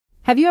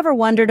Have you ever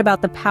wondered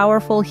about the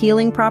powerful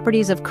healing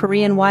properties of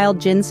Korean wild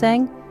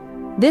ginseng?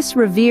 This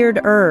revered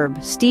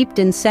herb, steeped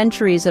in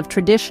centuries of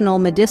traditional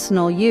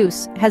medicinal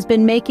use, has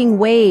been making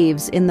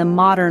waves in the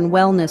modern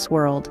wellness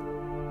world.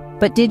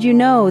 But did you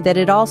know that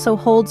it also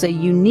holds a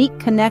unique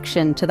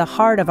connection to the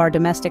heart of our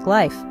domestic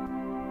life?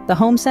 The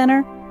home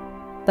center?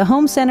 The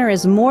home center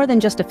is more than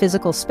just a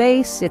physical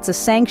space, it's a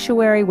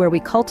sanctuary where we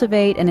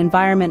cultivate an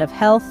environment of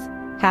health,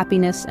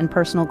 happiness, and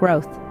personal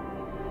growth.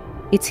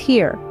 It's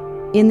here,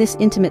 in this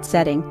intimate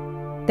setting,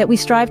 that we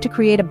strive to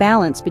create a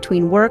balance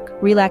between work,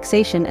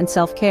 relaxation, and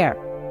self-care.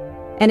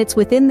 And it's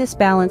within this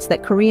balance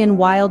that Korean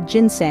wild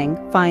ginseng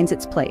finds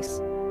its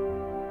place.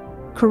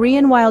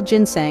 Korean wild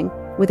ginseng,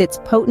 with its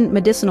potent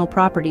medicinal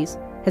properties,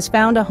 has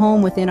found a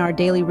home within our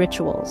daily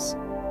rituals.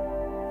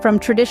 From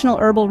traditional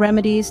herbal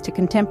remedies to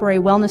contemporary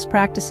wellness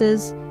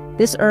practices,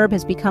 this herb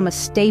has become a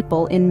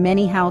staple in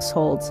many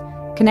households,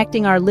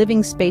 connecting our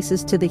living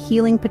spaces to the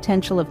healing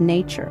potential of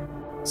nature.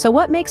 So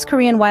what makes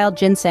Korean wild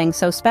ginseng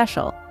so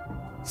special?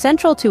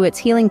 Central to its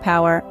healing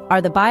power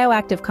are the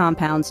bioactive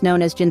compounds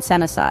known as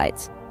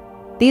ginsenosides.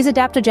 These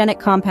adaptogenic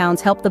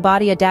compounds help the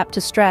body adapt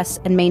to stress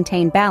and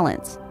maintain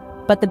balance,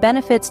 but the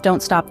benefits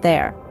don't stop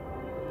there.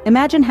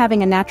 Imagine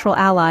having a natural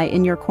ally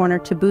in your corner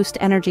to boost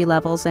energy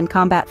levels and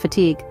combat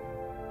fatigue.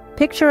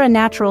 Picture a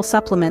natural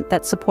supplement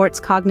that supports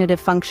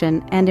cognitive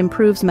function and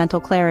improves mental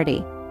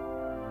clarity.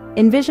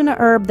 Envision a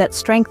herb that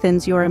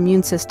strengthens your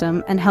immune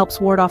system and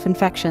helps ward off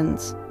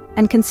infections.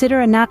 And consider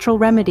a natural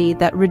remedy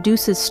that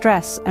reduces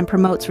stress and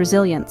promotes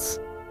resilience.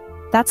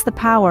 That's the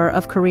power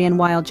of Korean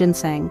wild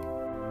ginseng.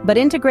 But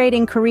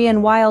integrating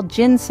Korean wild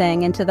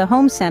ginseng into the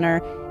home center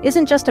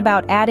isn't just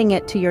about adding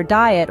it to your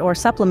diet or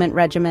supplement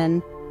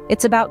regimen.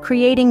 It's about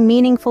creating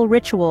meaningful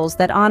rituals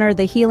that honor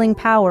the healing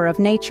power of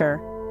nature.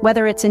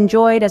 Whether it's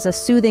enjoyed as a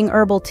soothing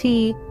herbal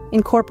tea,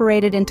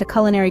 incorporated into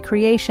culinary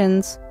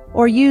creations,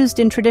 or used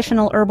in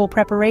traditional herbal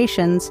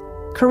preparations,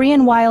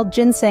 Korean wild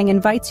ginseng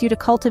invites you to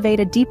cultivate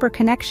a deeper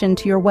connection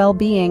to your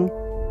well-being.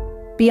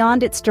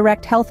 Beyond its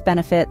direct health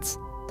benefits,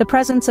 the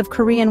presence of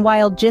Korean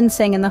wild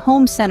ginseng in the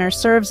home center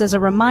serves as a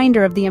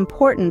reminder of the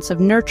importance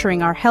of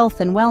nurturing our health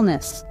and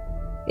wellness.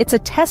 It's a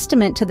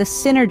testament to the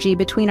synergy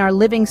between our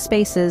living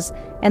spaces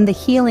and the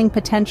healing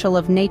potential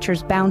of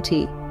nature's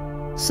bounty.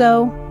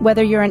 So,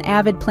 whether you're an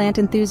avid plant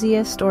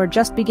enthusiast or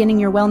just beginning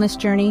your wellness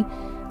journey,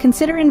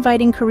 consider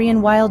inviting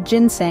Korean wild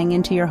ginseng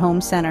into your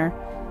home center.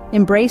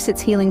 Embrace its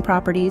healing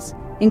properties,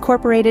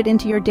 incorporate it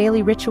into your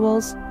daily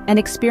rituals, and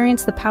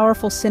experience the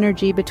powerful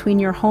synergy between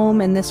your home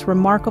and this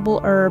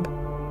remarkable herb.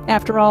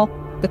 After all,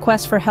 the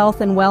quest for health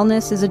and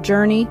wellness is a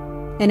journey,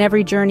 and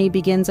every journey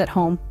begins at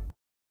home.